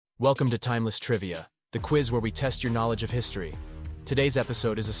Welcome to Timeless Trivia, the quiz where we test your knowledge of history. Today's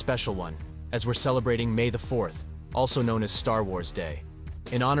episode is a special one, as we're celebrating May the 4th, also known as Star Wars Day.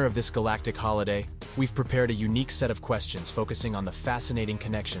 In honor of this galactic holiday, we've prepared a unique set of questions focusing on the fascinating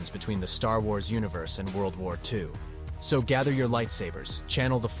connections between the Star Wars universe and World War II. So gather your lightsabers,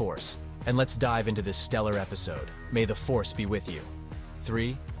 channel the Force, and let's dive into this stellar episode. May the Force be with you.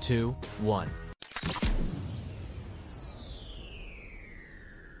 3, 2, 1.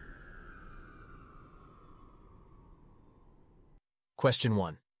 Question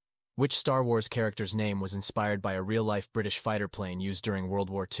 1. Which Star Wars character's name was inspired by a real-life British fighter plane used during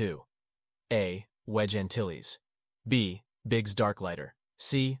World War II? A. Wedge Antilles. B. Biggs Darklighter.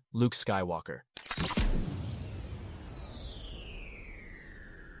 C. Luke Skywalker.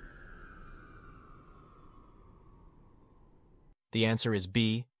 The answer is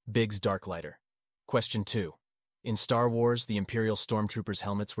B. Biggs Darklighter. Question 2. In Star Wars, the Imperial Stormtroopers'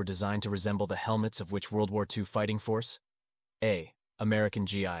 helmets were designed to resemble the helmets of which World War II fighting force? A. American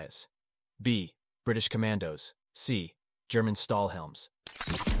GIs. B. British Commandos. C. German Stahlhelms.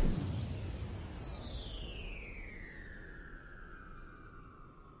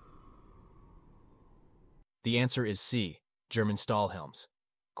 The answer is C. German Stahlhelms.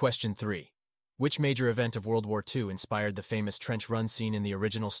 Question 3. Which major event of World War II inspired the famous trench run scene in the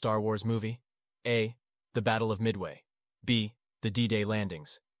original Star Wars movie? A. The Battle of Midway. B. The D-Day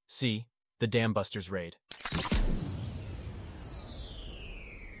landings. C. The Dam Busters raid.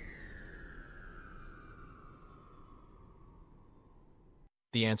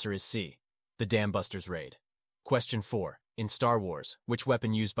 The answer is C. The Dam Busters raid. Question 4. In Star Wars, which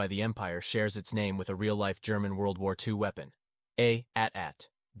weapon used by the Empire shares its name with a real-life German World War II weapon? A. AT-AT.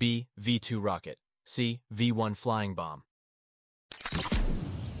 B. V-2 rocket. C. V-1 flying bomb.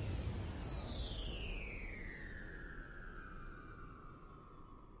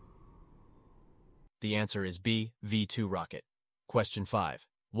 The answer is B. V-2 rocket. Question 5.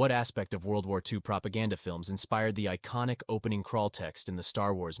 What aspect of World War II propaganda films inspired the iconic opening crawl text in the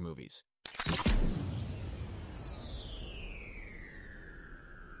Star Wars movies?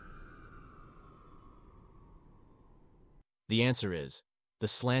 The answer is the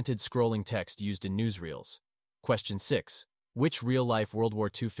slanted scrolling text used in newsreels. Question 6. Which real-life World War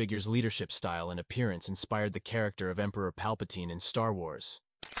II figure's leadership style and appearance inspired the character of Emperor Palpatine in Star Wars?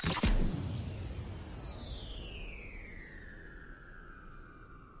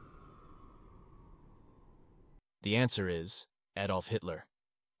 The answer is Adolf Hitler.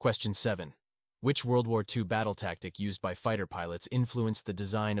 Question 7. Which World War II battle tactic used by fighter pilots influenced the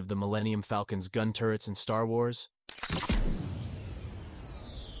design of the Millennium Falcon's gun turrets in Star Wars?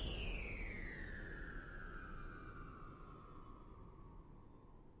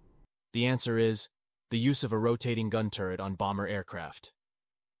 The answer is the use of a rotating gun turret on bomber aircraft.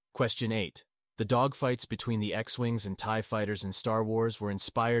 Question 8. The dogfights between the X-Wings and TIE fighters in Star Wars were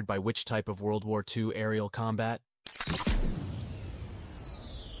inspired by which type of World War II aerial combat?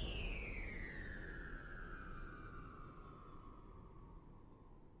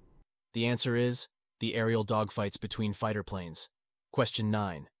 The answer is the aerial dogfights between fighter planes. Question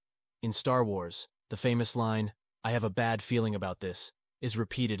 9. In Star Wars, the famous line, "I have a bad feeling about this," is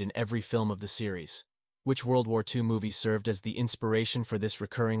repeated in every film of the series. Which World War II movie served as the inspiration for this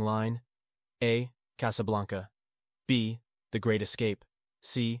recurring line? A. Casablanca. B. The Great Escape.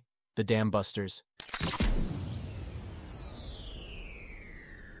 C. The Dam Busters.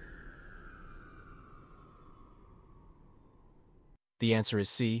 The answer is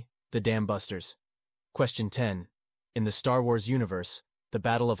C. The Dam Busters. Question 10. In the Star Wars universe, the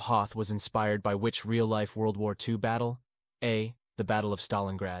Battle of Hoth was inspired by which real-life World War II battle? A. The Battle of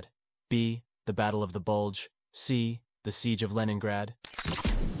Stalingrad. B. The Battle of the Bulge. C. The Siege of Leningrad.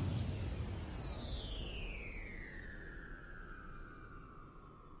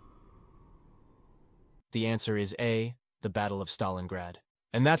 The answer is A. The Battle of Stalingrad.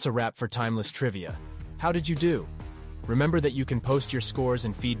 And that's a wrap for Timeless Trivia. How did you do? Remember that you can post your scores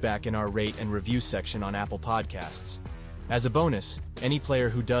and feedback in our rate and review section on Apple Podcasts. As a bonus, any player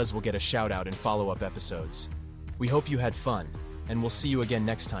who does will get a shout-out in follow-up episodes. We hope you had fun, and we'll see you again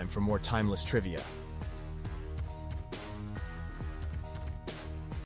next time for more Timeless Trivia.